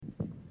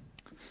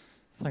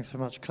Thanks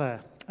very much,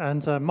 Claire.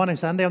 And my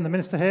name's Andy. I'm the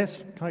minister here.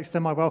 Can I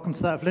extend my welcome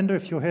to that of Linda?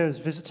 If you're here as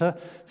a visitor,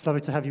 it's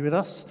lovely to have you with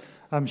us.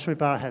 Shall we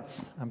bow our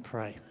heads and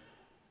pray?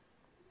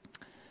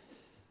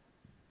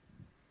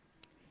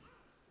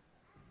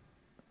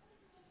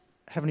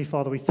 Heavenly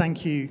Father, we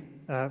thank you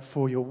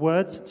for your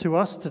words to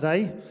us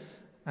today,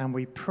 and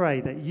we pray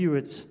that you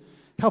would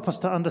help us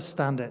to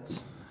understand it,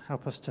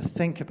 help us to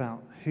think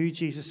about who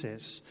Jesus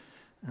is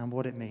and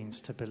what it means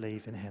to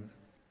believe in him.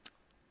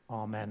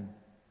 Amen.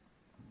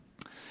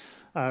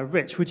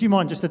 Rich, would you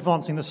mind just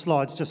advancing the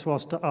slides just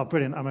whilst... Oh,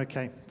 brilliant. I'm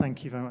okay.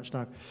 Thank you very much,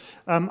 Doug.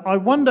 I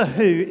wonder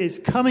who is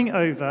coming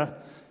over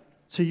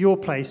to your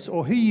place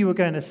or who you are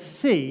going to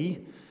see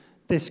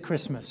this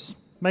Christmas.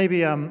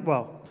 Maybe,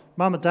 mum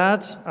and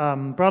dad,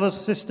 brothers,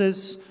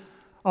 sisters,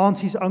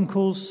 aunties,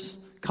 uncles,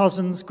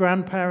 cousins,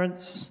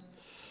 grandparents.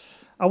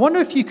 I wonder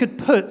if you could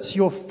put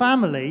your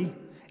family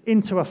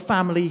into a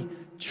family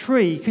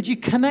tree. Could you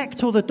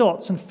connect all the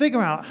dots and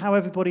figure out how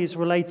everybody is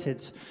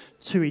related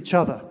to each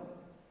other?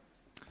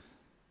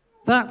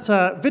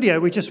 That video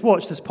we just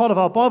watched as part of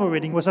our Bible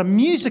reading was a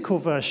musical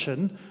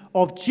version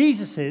of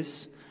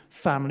Jesus'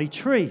 family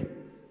tree.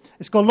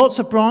 It's got lots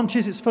of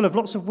branches, it's full of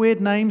lots of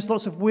weird names,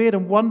 lots of weird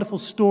and wonderful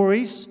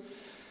stories.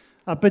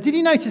 But did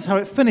you notice how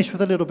it finished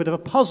with a little bit of a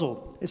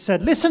puzzle? It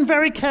said, listen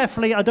very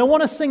carefully, I don't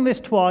want to sing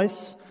this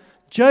twice.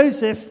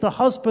 Joseph, the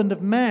husband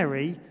of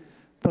Mary,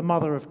 the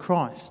mother of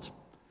Christ.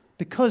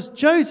 Because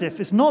Joseph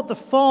is not the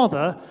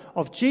father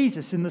of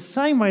Jesus in the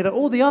same way that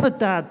all the other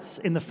dads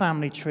in the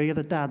family tree are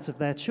the dads of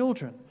their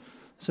children.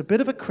 It's a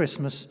bit of a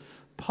Christmas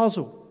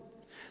puzzle.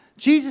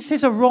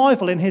 Jesus'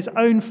 arrival in his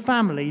own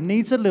family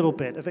needs a little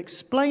bit of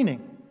explaining,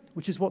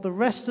 which is what the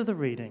rest of the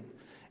reading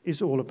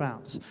is all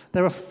about.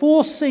 There are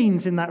 4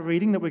 scenes in that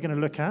reading that we're going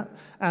to look at,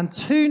 and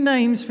 2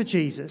 names for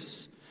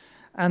Jesus.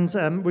 And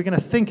we're going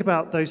to think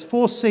about those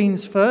 4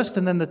 scenes first,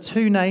 and then the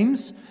 2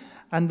 names.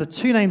 And the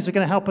 2 names are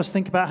going to help us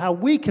think about how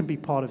we can be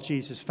part of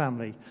Jesus'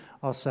 family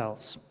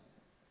ourselves.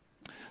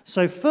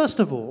 So first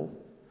of all,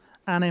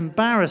 an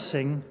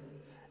embarrassing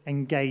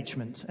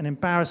engagement. An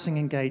embarrassing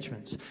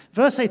engagement.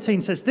 Verse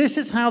 18 says, this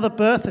is how the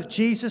birth of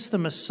Jesus the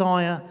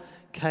Messiah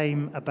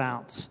came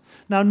about.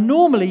 Now,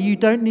 normally you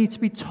don't need to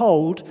be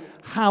told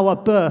how a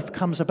birth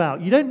comes about.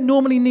 You don't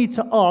normally need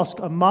to ask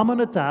a mum and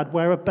a dad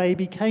where a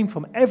baby came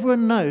from.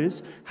 Everyone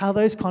knows how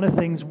those kind of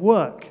things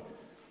work.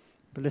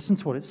 But listen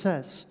to what it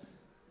says.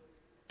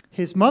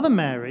 His mother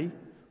Mary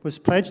was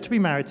pledged to be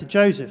married to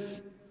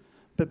Joseph,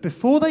 but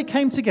before they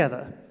came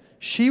together,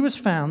 she was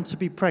found to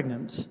be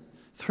pregnant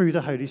through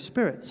the Holy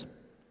Spirit.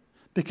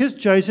 Because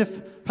Joseph,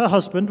 her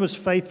husband, was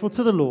faithful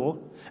to the law,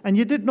 and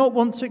yet did not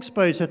want to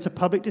expose her to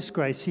public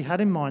disgrace, he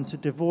had in mind to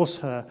divorce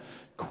her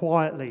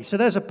quietly. So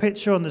there's a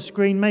picture on the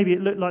screen. Maybe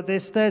it looked like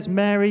this. There's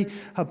Mary.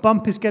 Her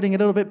bump is getting a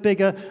little bit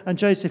bigger, and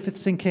Joseph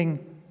is thinking,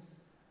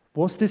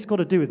 what's this got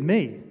to do with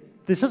me?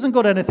 This hasn't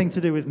got anything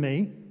to do with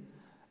me.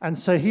 And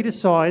so he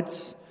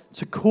decides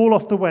to call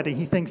off the wedding.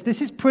 He thinks,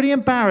 this is pretty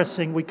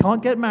embarrassing. We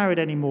can't get married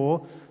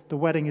anymore. The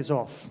wedding is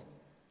off.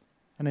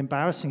 An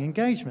embarrassing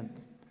engagement.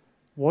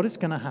 What is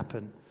going to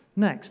happen?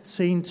 Next,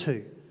 scene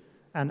 2.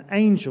 An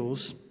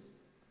angel's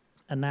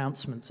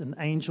announcement. An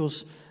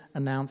angel's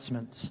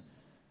announcement.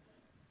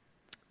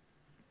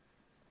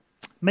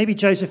 Maybe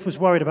Joseph was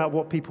worried about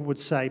what people would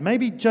say.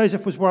 Maybe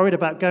Joseph was worried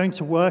about going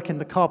to work in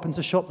the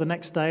carpenter shop the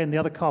next day and the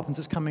other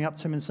carpenters coming up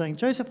to him and saying,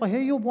 Joseph, I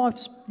hear your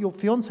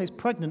fiancée is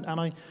pregnant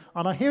and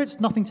I hear it's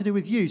nothing to do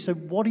with you, so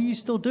what are you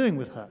still doing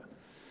with her?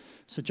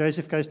 So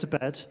Joseph goes to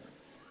bed.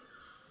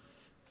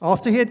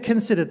 After he had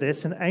considered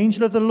this, an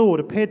angel of the Lord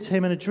appeared to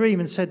him in a dream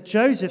and said,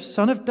 Joseph,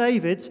 son of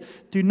David,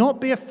 do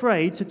not be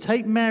afraid to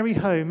take Mary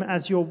home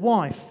as your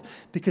wife,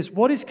 because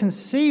what is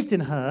conceived in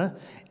her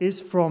is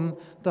from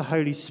the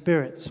Holy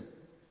Spirit.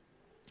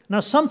 Now,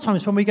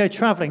 sometimes when we go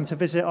travelling to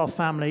visit our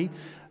family,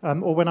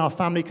 or when our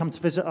family come to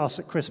visit us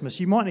at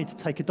Christmas, you might need to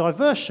take a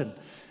diversion.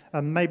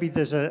 Maybe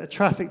there's a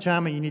traffic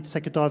jam and you need to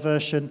take a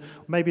diversion.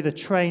 Maybe the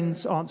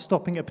trains aren't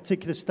stopping at a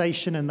particular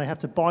station and they have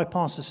to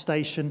bypass a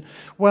station.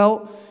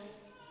 Well,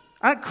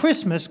 at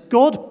Christmas,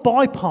 God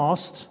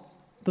bypassed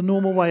the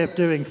normal way of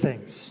doing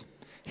things.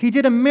 He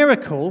did a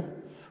miracle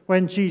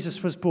when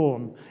Jesus was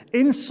born,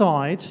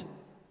 inside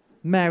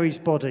Mary's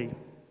body.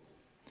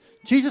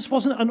 Jesus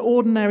wasn't an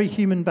ordinary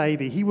human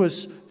baby. He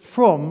was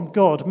from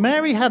God.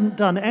 Mary hadn't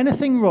done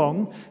anything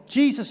wrong.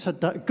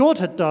 God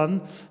had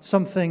done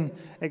something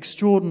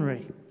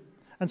extraordinary.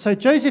 And so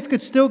Joseph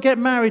could still get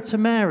married to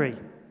Mary,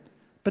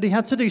 but he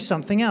had to do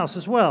something else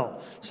as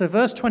well. So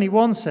verse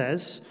 21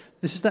 says,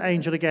 this is the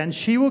angel again,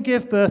 she will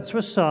give birth to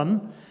a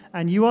son,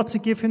 and you are to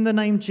give him the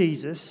name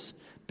Jesus,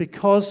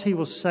 because he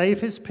will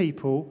save his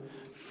people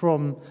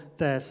from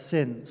their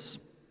sins.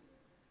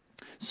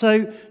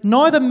 So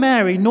neither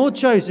Mary nor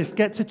Joseph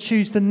get to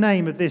choose the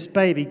name of this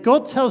baby.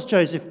 God tells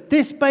Joseph,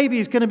 this baby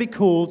is going to be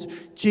called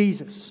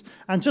Jesus.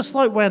 And just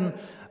like when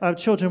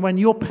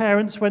your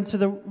parents went to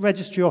the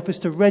registry office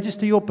to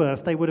register your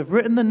birth, they would have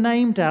written the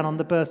name down on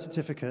the birth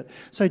certificate.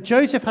 So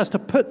Joseph has to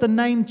put the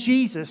name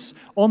Jesus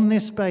on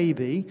this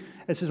baby.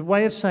 It's a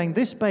way of saying,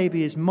 this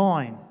baby is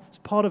mine. It's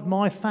part of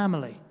my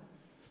family.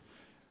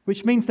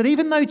 Which means that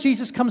even though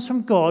Jesus comes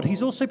from God,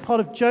 he's also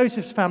part of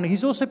Joseph's family.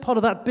 He's also part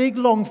of that big,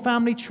 long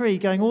family tree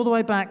going all the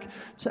way back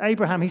to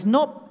Abraham. He's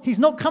not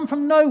come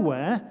from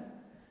nowhere.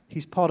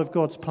 He's part of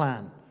God's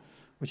plan,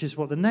 which is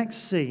what the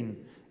next scene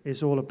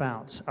is all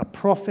about. A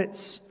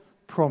prophet's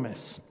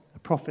promise. A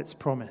prophet's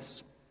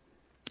promise.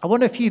 I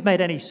wonder if you've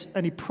made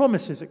any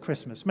promises at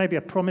Christmas. Maybe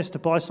a promise to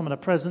buy someone a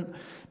present.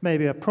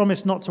 Maybe a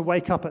promise not to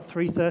wake up at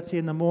 3:30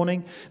 in the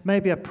morning.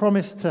 Maybe a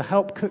promise to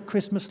help cook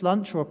Christmas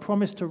lunch, or a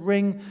promise to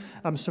ring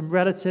some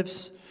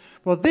relatives.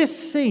 Well,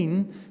 this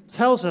scene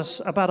tells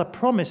us about a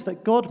promise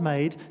that God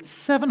made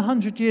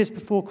 700 years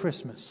before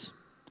Christmas.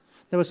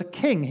 There was a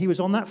king. He was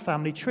on that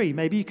family tree.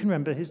 Maybe you can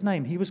remember his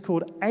name. He was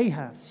called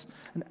Ahaz.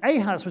 And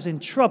Ahaz was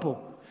in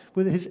trouble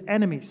with his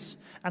enemies.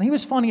 And he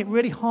was finding it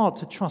really hard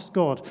to trust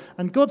God.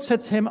 And God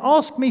said to him,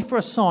 ask me for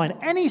a sign,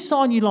 any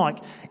sign you like,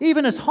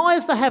 even as high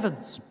as the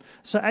heavens.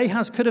 So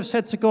Ahaz could have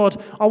said to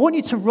God, I want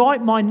you to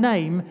write my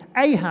name,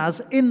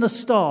 Ahaz, in the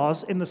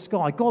stars in the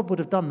sky. God would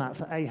have done that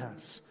for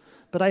Ahaz.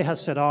 But Ahaz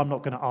said, I'm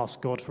not going to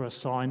ask God for a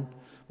sign.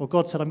 Well,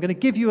 God said, I'm going to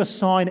give you a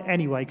sign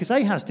anyway. Because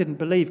Ahaz didn't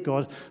believe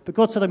God. But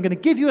God said, I'm going to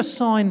give you a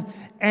sign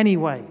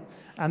anyway.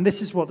 And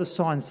this is what the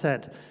sign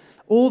said.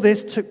 All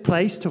this took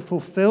place to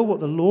fulfill what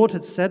the Lord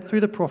had said through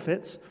the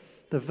prophets.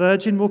 The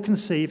virgin will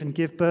conceive and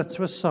give birth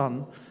to a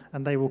son,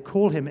 and they will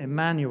call him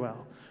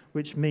Emmanuel,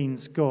 which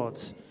means God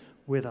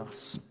with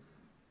us.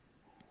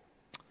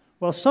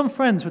 Well, some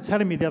friends were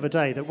telling me the other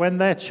day that when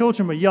their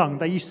children were young,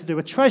 they used to do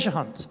a treasure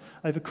hunt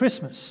over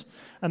Christmas.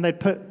 And they'd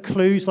put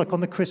clues like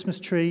on the Christmas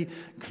tree,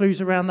 clues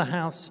around the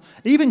house,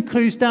 even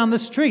clues down the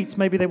streets.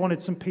 Maybe they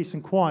wanted some peace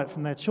and quiet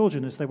from their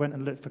children as they went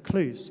and looked for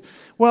clues.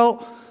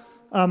 Well,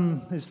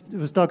 it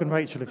was Doug and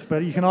Rachel,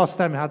 but you can ask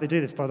them how they do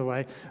this, by the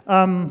way.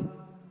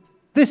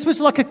 This was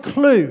like a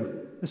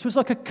clue. This was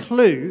like a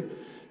clue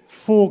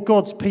for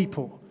God's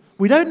people.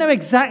 We don't know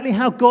exactly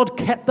how God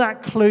kept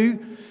that clue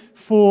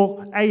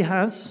for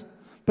Ahaz,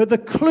 but the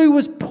clue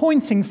was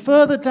pointing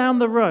further down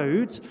the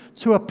road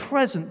to a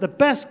present, the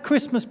best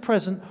Christmas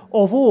present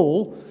of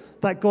all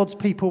that God's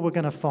people were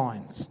going to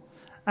find.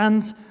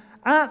 And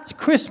at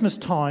Christmas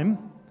time,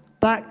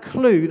 that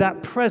clue,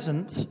 that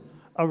present,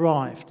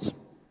 arrived.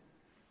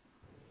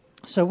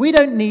 So we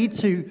don't need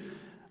to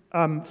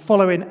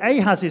follow in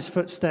Ahaz's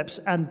footsteps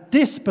and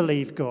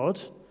disbelieve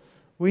God.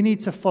 We need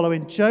to follow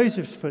in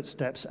Joseph's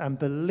footsteps and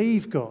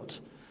believe God.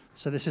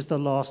 So this is the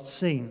last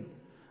scene.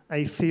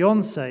 A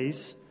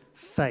fiancé's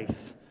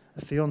faith.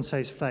 A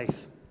fiancé's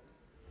faith.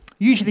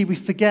 Usually we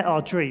forget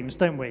our dreams,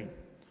 don't we?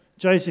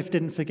 Joseph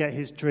didn't forget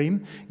his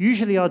dream.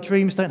 Usually our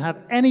dreams don't have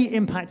any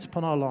impact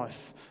upon our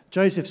life.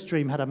 Joseph's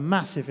dream had a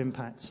massive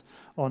impact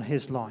on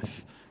his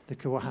life.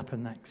 Look at what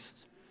happened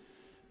next.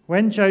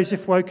 When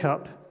Joseph woke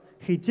up,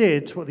 he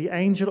did what the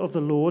angel of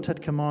the Lord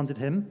had commanded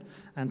him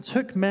and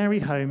took Mary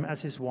home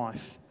as his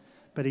wife.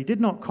 But he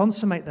did not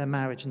consummate their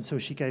marriage until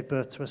she gave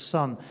birth to a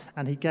son,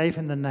 and he gave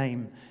him the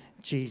name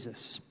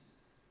Jesus.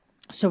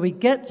 So we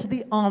get to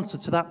the answer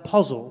to that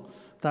puzzle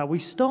that we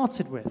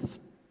started with.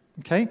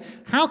 Okay?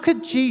 How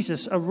could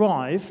Jesus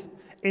arrive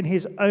in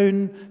his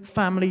own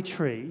family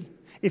tree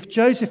if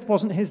Joseph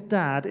wasn't his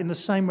dad in the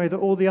same way that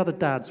all the other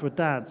dads were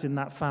dads in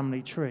that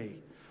family tree?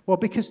 Well,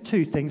 because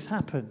two things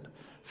happened.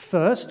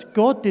 First,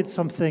 God did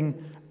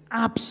something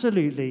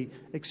absolutely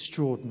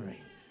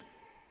extraordinary.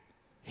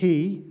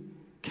 He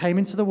came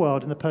into the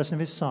world in the person of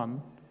his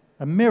son,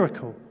 a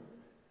miracle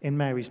in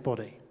Mary's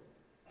body.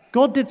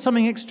 God did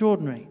something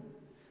extraordinary.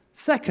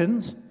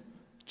 Second,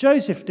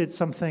 Joseph did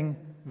something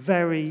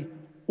very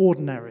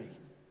ordinary.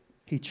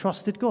 He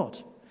trusted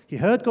God. He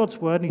heard God's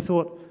word and he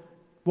thought,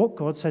 what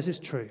God says is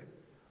true.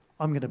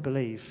 I'm going to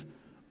believe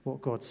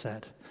what God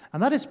said.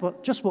 And that is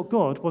just what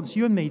God wants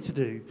you and me to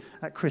do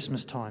at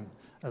Christmas time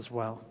as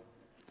well.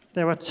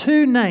 There are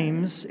two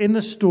names in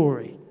the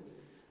story,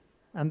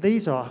 and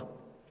these are,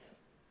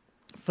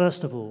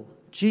 first of all,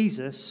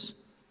 Jesus,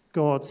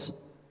 God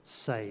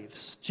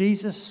saves.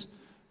 Jesus,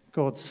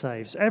 God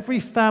saves. Every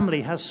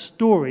family has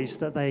stories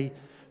that they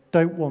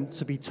don't want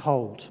to be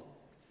told.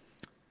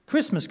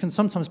 Christmas can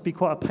sometimes be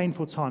quite a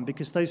painful time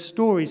because those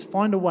stories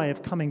find a way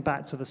of coming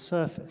back to the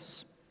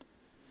surface.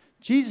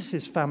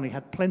 Jesus' family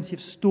had plenty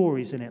of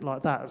stories in it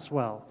like that as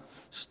well.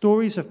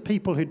 Stories of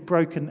people who'd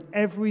broken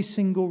every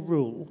single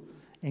rule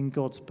in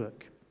God's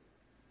book.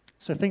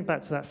 So think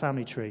back to that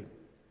family tree.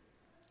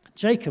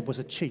 Jacob was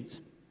a cheat.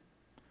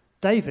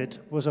 David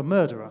was a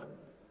murderer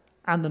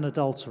and an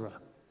adulterer.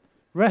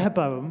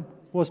 Rehoboam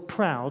was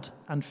proud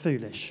and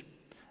foolish.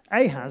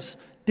 Ahaz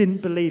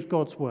didn't believe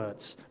God's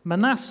words.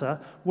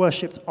 Manasseh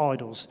worshipped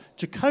idols.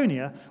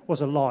 Jeconiah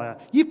was a liar.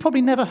 You've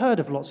probably never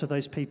heard of lots of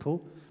those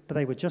people, but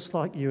they were just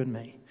like you and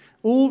me.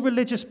 All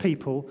religious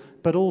people,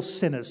 but all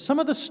sinners. Some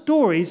of the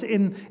stories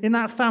in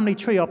that family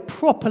tree are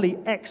properly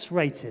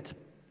X-rated.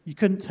 You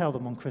couldn't tell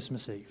them on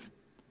Christmas Eve.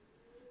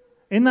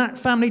 In that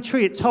family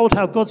tree, it told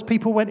how God's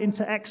people went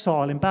into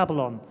exile in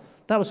Babylon.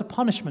 That was a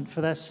punishment for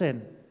their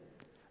sin.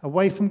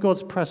 Away from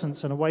God's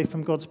presence and away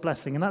from God's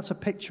blessing. And that's a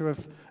picture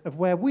of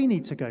where we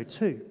need to go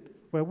too,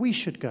 where we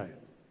should go.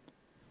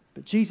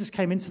 But Jesus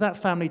came into that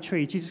family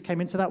tree. Jesus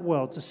came into that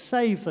world to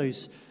save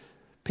those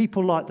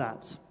people like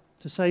that,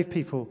 to save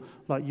people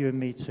like you and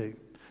me too.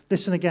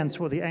 Listen again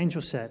to what the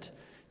angel said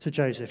to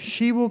Joseph.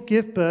 She will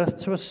give birth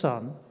to a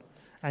son,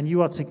 and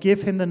you are to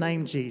give him the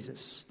name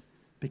Jesus,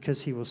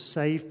 because he will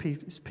save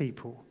his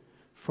people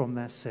from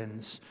their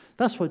sins.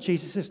 That's what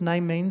Jesus'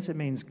 name means. It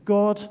means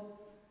God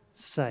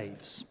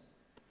saves.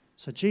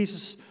 So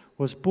Jesus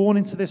was born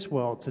into this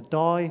world to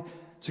die,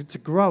 to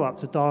grow up,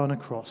 to die on a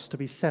cross, to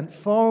be sent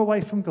far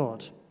away from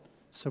God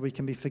so we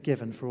can be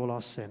forgiven for all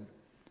our sin.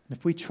 And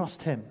if we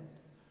trust him,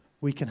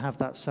 we can have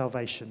that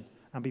salvation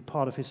and be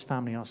part of his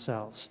family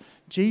ourselves.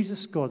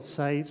 Jesus, God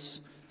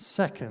saves.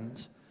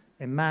 Second,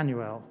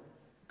 Emmanuel,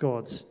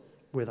 God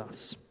with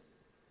us.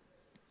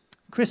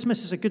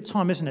 Christmas is a good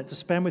time, isn't it, to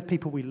spend with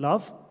people we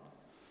love.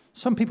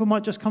 Some people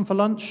might just come for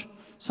lunch.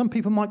 Some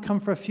people might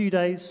come for a few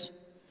days.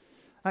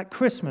 At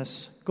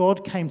Christmas,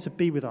 God came to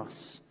be with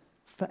us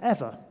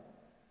forever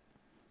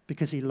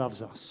because he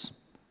loves us.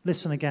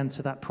 Listen again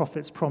to that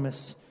prophet's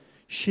promise.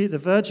 The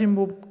virgin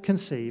will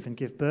conceive and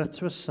give birth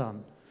to a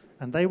son,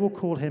 and they will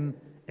call him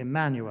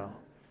Emmanuel,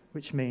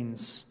 which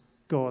means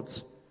God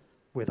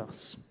with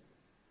us.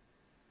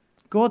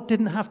 God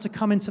didn't have to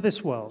come into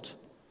this world,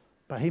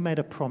 but he made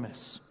a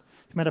promise.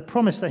 He made a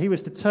promise that he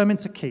was determined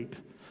to keep,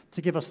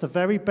 to give us the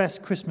very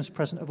best Christmas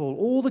present of all.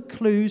 All the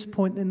clues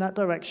point in that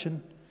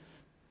direction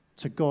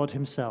to God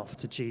himself,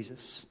 to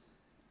Jesus.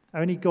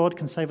 Only God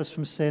can save us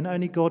from sin.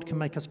 Only God can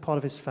make us part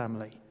of his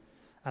family.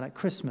 And at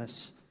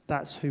Christmas,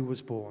 that's who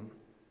was born,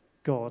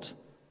 God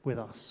with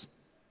us.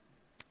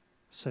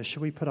 So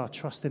should we put our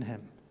trust in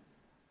him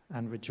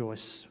and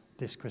rejoice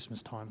this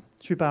Christmas time?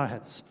 Should we bow our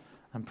heads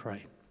and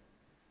pray?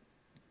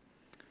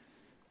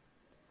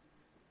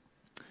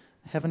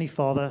 Heavenly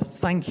Father,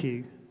 thank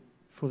you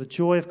for the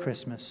joy of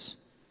Christmas,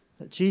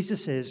 that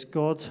Jesus is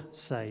God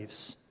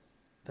saves,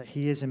 that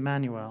he is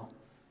Emmanuel,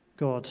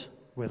 God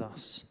with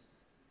us.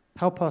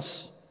 Help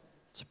us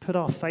to put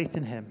our faith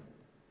in him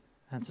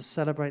and to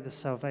celebrate the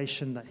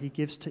salvation that he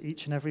gives to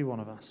each and every one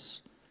of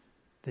us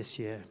this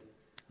year.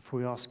 For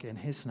we ask it in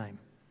his name.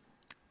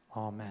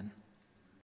 Amen.